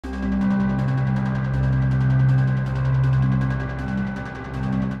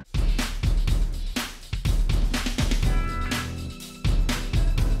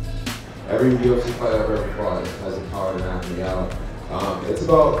every UFC fight I've ever fought has the power to knock me out. It's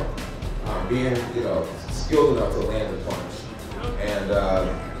about being, skilled enough to land the punch. And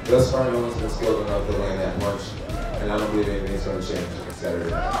thus far, no one's been skilled enough to land that punch. And I don't believe anything's going to change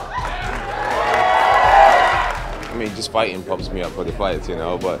Saturday night. I mean, just fighting pumps me up for the fights,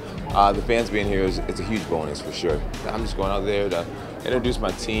 but the fans being here it's a huge bonus for sure. I'm just going out there to introduce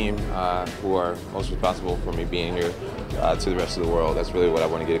my team, who are most responsible for me being here, to the rest of the world. That's really what I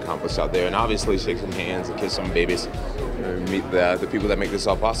want to get accomplished out there. And obviously shake some hands and kiss some babies, and meet the people that make this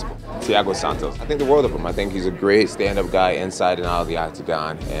all possible. Santos. I think the world of him. I think he's a great stand-up guy inside and out of the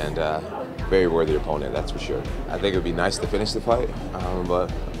Octagon, and very worthy opponent, that's for sure. I think it would be nice to finish the fight, but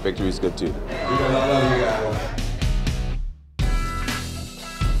victory is good too. Love you guys.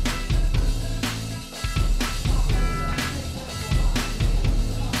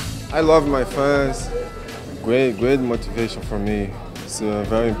 I love my fans. Great motivation for me. It's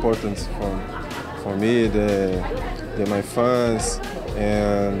very important for me. They're my fans,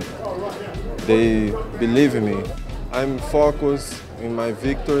 and they believe in me. I'm focused in my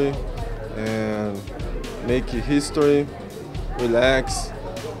victory and make history, relax,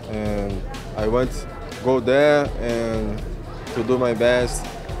 and I want to go there and to do my best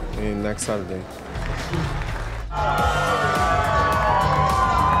in next Saturday.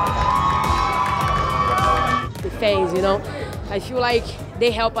 Fans, I feel like they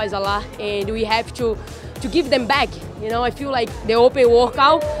help us a lot, and we have to give them back. I feel like the open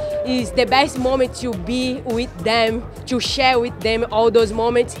workout is the best moment to be with them, to share with them all those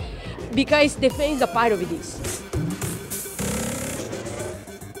moments, because the fans are part of this.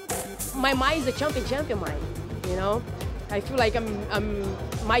 My mind is a champion mind, I feel like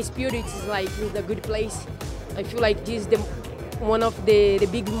my spirit is like in a good place. I feel like this is one of the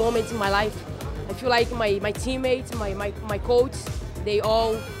big moments in my life. I feel like my teammates, my coach, they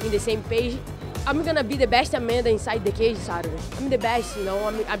all in the same page. I'm gonna be the best Amanda inside the cage Saturday. I'm the best,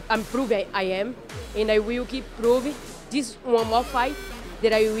 I'm proving I am, and I will keep proving this one more fight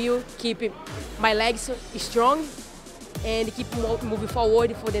that I will keep my legs strong and keep moving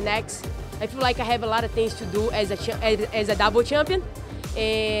forward for the next. I feel like I have a lot of things to do as a double champion,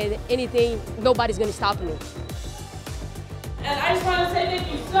 and nobody's gonna stop me. And I just want to say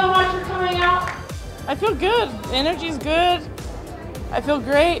thank you so much for coming out. I feel good. The energy's good. I feel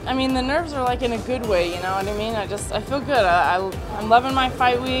great. I mean, the nerves are like in a good way, you know what I mean? I feel good. I'm loving my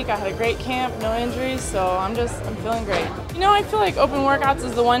fight week. I had a great camp, no injuries, so I'm feeling great. I feel like open workouts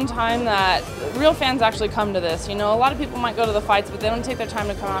is the one time that real fans actually come to this. A lot of people might go to the fights, but they don't take their time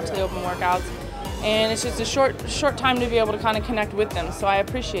to come out to the open workouts. And it's just a short time to be able to kind of connect with them, so I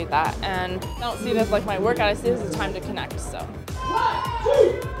appreciate that. And I don't see it as like my workout, I see it as a time to connect, so. 1,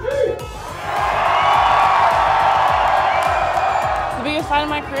 2, 3. It's the biggest fight of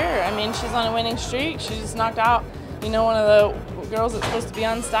my career. I mean, she's on a winning streak. She just knocked out, one of the girls that's supposed to be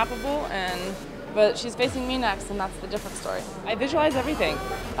unstoppable, but she's facing me next, and that's the different story. I visualize everything.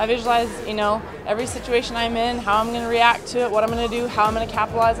 I visualize, every situation I'm in, how I'm going to react to it, what I'm going to do, how I'm going to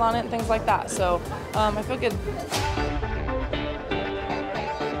capitalize on it, and things like that. So I feel good.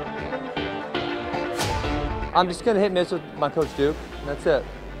 I'm just going to hit miss with my coach Duke. That's it.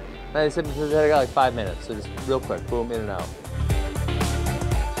 I said I got like 5 minutes, so just real quick, boom, in and out.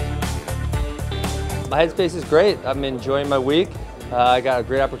 My headspace is great. I'm enjoying my week. I got a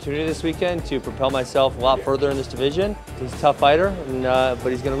great opportunity this weekend to propel myself a lot further in this division. He's a tough fighter,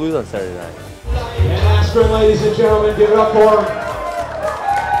 but he's going to lose on Saturday night. And last round, ladies and gentlemen, give it up for him.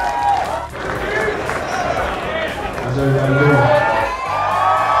 How's everybody doing?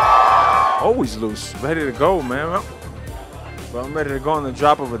 Always loose, ready to go, man. But I'm ready to go on the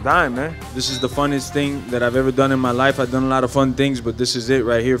drop of a dime, man. This is the funnest thing that I've ever done in my life. I've done a lot of fun things, but this is it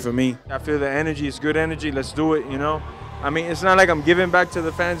right here for me. I feel the energy, it's good energy, let's do it, I mean, it's not like I'm giving back to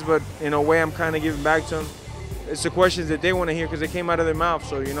the fans, but in a way I'm kind of giving back to them. It's the questions that they want to hear because they came out of their mouth.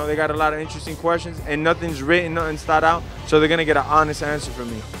 So, they got a lot of interesting questions and nothing's written, nothing's thought out. So they're going to get an honest answer from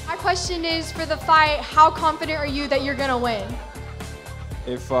me. My question is, for the fight, how confident are you that you're going to win?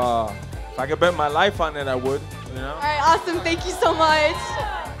 If I could bet my life on it, I would, All right, awesome. Thank you so much.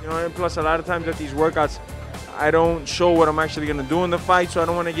 And plus a lot of times at these workouts, I don't show what I'm actually going to do in the fight, so I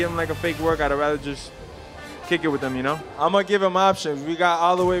don't want to give them like a fake workout. I'd rather just kick it with them, I'm going to give him options. We got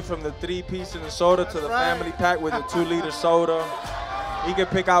all the way from the 3-piece in the soda to the family pack with a 2-liter soda. He can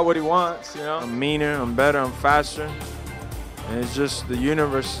pick out what he wants, I'm meaner, I'm better, I'm faster. And it's just the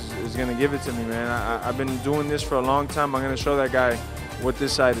universe is going to give it to me, man. I've been doing this for a long time. I'm going to show that guy what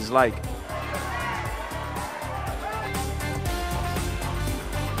this side is like.